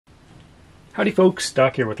Howdy folks,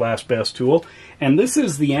 Doc here with Last Best Tool, and this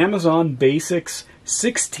is the Amazon Basics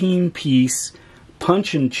 16-piece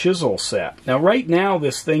Punch and Chisel Set. Now right now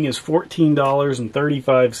this thing is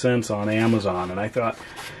 $14.35 on Amazon, and I thought,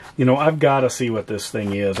 you know, I've got to see what this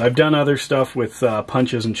thing is. I've done other stuff with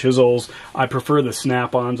punches and chisels. I prefer the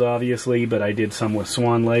snap-ons obviously, but I did some with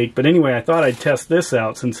Swan Lake. But anyway, I thought I'd test this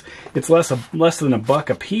out since it's less than $1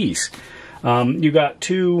 a piece. You got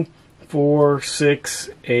 2, 4, 6,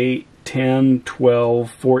 8, 10,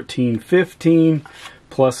 12, 14, 15,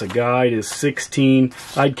 plus a guide is 16.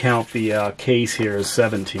 I'd count the case here as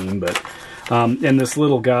 17, but and this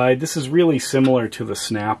little guide, this is really similar to the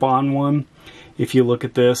snap-on one. If you look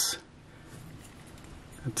at this,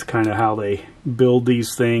 that's kind of how they build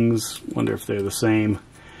these things. Wonder if they're the same.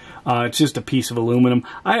 It's just a piece of aluminum.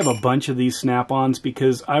 I have a bunch of these snap-ons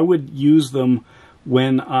because I would use them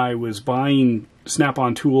when I was buying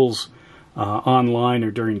snap-on tools online or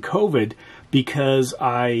during COVID, because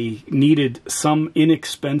I needed some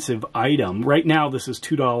inexpensive item. Right now this is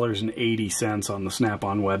 $2.80 on the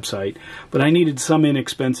Snap-on website, but I needed some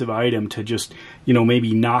inexpensive item to just, you know,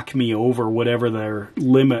 maybe knock me over whatever their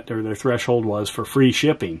limit or their threshold was for free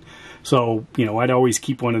shipping. So, you know, I'd always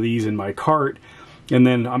keep one of these in my cart, and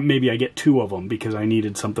then maybe I get 2 of them because I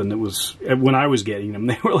needed something that was, when I was getting them,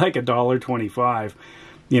 they were like $1.25.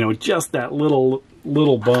 You know, just that little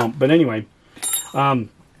bump. But anyway,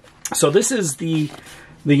 so this is the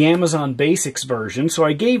Amazon Basics version. So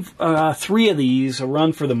I gave 3 of these a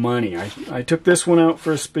run for the money. I took this one out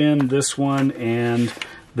for a spin, this one, and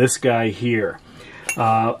this guy here.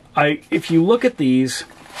 If you look at these,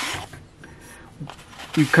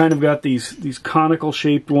 you've kind of got these conical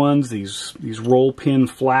shaped ones, these roll pin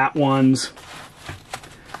flat ones.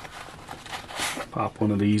 Pop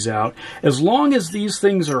one of these out. As long as these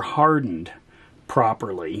things are hardened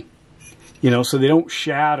properly, you know, so they don't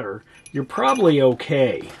shatter, you're probably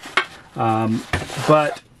okay.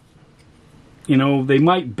 But, you know, they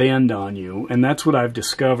might bend on you, and that's what I've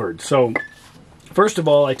discovered. So, first of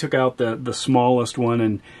all, I took out the smallest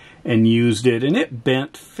one and used it, and it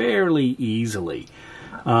bent fairly easily.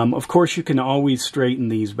 Of course, you can always straighten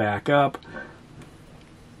these back up.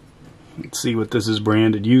 Let's see what this is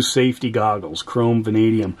branded. Use safety goggles, chrome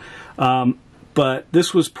vanadium. But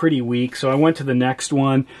this was pretty weak, so I went to the next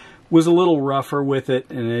one. Was a little rougher with it,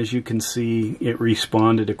 and as you can see, it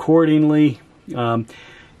responded accordingly. Okay,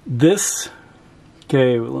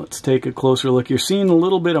 let's take a closer look. You're seeing a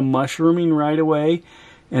little bit of mushrooming right away,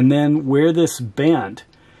 and then where this bent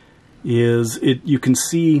is, you can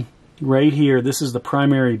see right here, this is the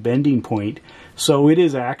primary bending point, so it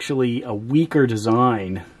is actually a weaker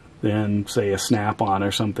design than, say, a snap-on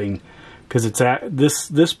or something, because it's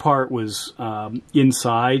this part was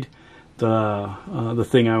inside the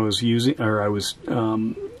thing I was using, or I was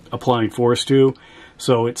applying force to,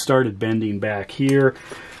 so it started bending back here.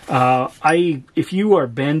 If you are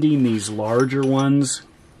bending these larger ones,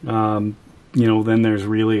 you know, then there's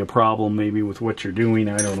really a problem maybe with what you're doing.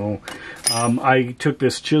 I don't know. I took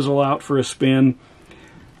this chisel out for a spin.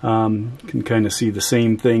 You can kind of see the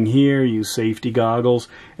same thing here. Use safety goggles.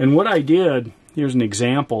 And what I did, here's an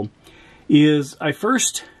example, is I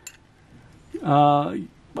first I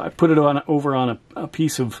put it over on a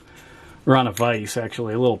piece of, or on a vise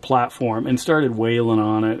actually, a little platform, and started wailing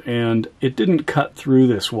on it, and it didn't cut through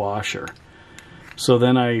this washer. So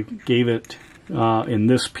then I gave it in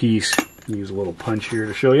this piece, use a little punch here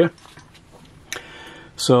to show you.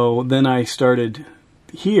 So then I started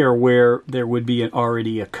here where there would be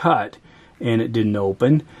already a cut, and it didn't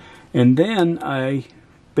open. And then I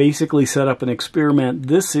basically set up an experiment.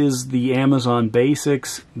 This is the Amazon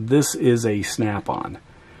Basics. This is a snap-on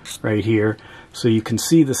right here. So you can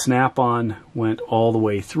see the snap-on went all the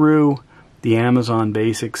way through. The Amazon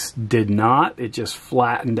Basics did not. It just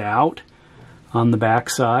flattened out on the back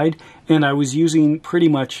side. And I was using pretty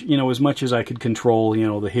much, you know, as much as I could control, you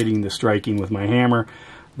know, the hitting, the striking with my hammer,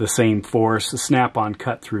 the same force. The snap-on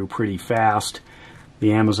cut through pretty fast.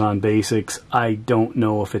 The Amazon Basics, I don't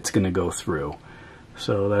know if it's going to go through.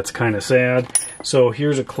 So that's kind of sad. So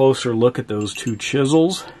here's a closer look at those 2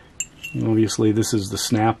 chisels. Obviously this is the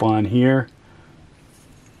snap-on here.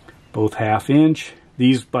 Both 1/2 inch.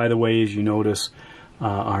 These, by the way, as you notice,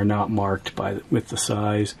 are not marked with the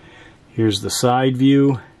size. Here's the side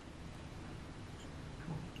view.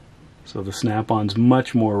 So the snap-on's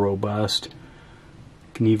much more robust.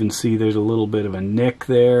 You can even see there's a little bit of a nick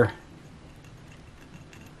there.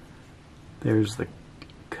 There's the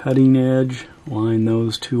cutting edge. Line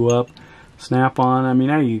those 2 up. Snap-on, I mean,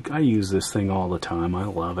 I use this thing all the time. I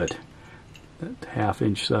love it. That 1/2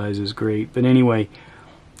 inch size is great. But anyway,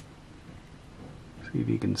 See if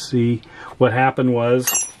you can see. What happened was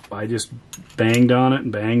I just banged on it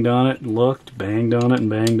and banged on it, looked, banged on it and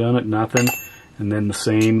banged on it, nothing. And then the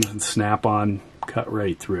same snap-on cut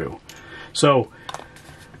right through. So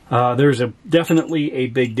there's definitely a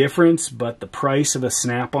big difference, but the price of a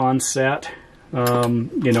snap-on set,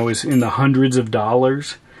 you know, is in the hundreds of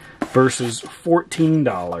dollars versus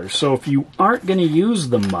 $14. So if you aren't going to use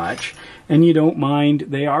them much and you don't mind,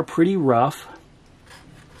 they are pretty rough.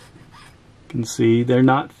 You can see they're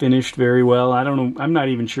not finished very well. I don't know, I'm not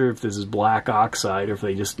even sure if this is black oxide or if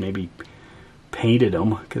they just maybe painted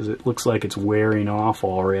them, because it looks like it's wearing off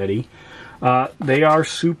already. They are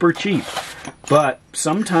super cheap, but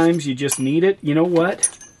sometimes you just need it. You know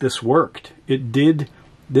what? This worked.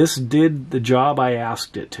 This did the job I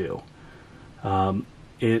asked it to.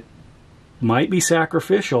 It might be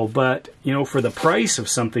sacrificial, but you know, for the price of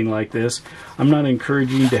something like this, I'm not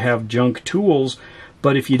encouraging you to have junk tools.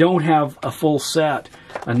 But if you don't have a full set,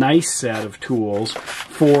 a nice set of tools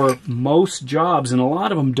for most jobs, and a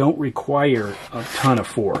lot of them don't require a ton of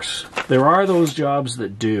force. There are those jobs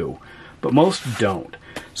that do, but most don't.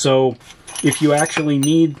 So if you actually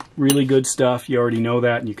need really good stuff, you already know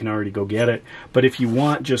that and you can already go get it. But if you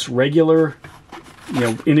want just regular, you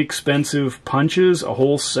know, inexpensive punches, a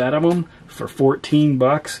whole set of them for 14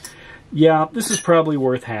 bucks, yeah, this is probably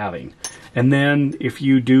worth having. And then if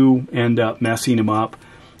you do end up messing them up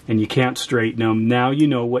and you can't straighten them, now you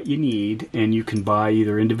know what you need, and you can buy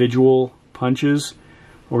either individual punches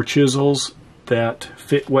or chisels that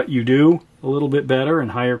fit what you do a little bit better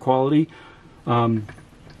and higher quality.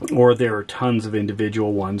 Or there are tons of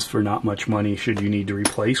individual ones for not much money should you need to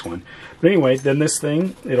replace one. But anyway, then this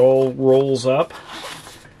thing, it all rolls up.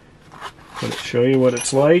 Let it show you what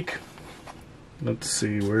it's like. Let's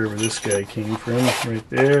see, wherever this guy came from, right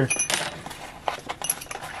there.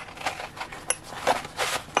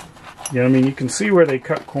 Yeah, I mean, you can see where they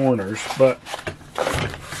cut corners, but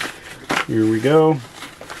here we go.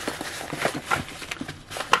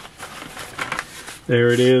 There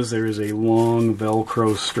it is. There is a long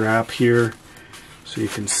Velcro strap here, so you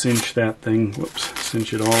can cinch that thing, whoops,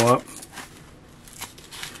 cinch it all up,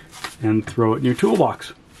 and throw it in your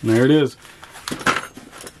toolbox. And there it is.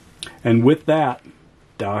 And with that,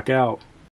 dock out.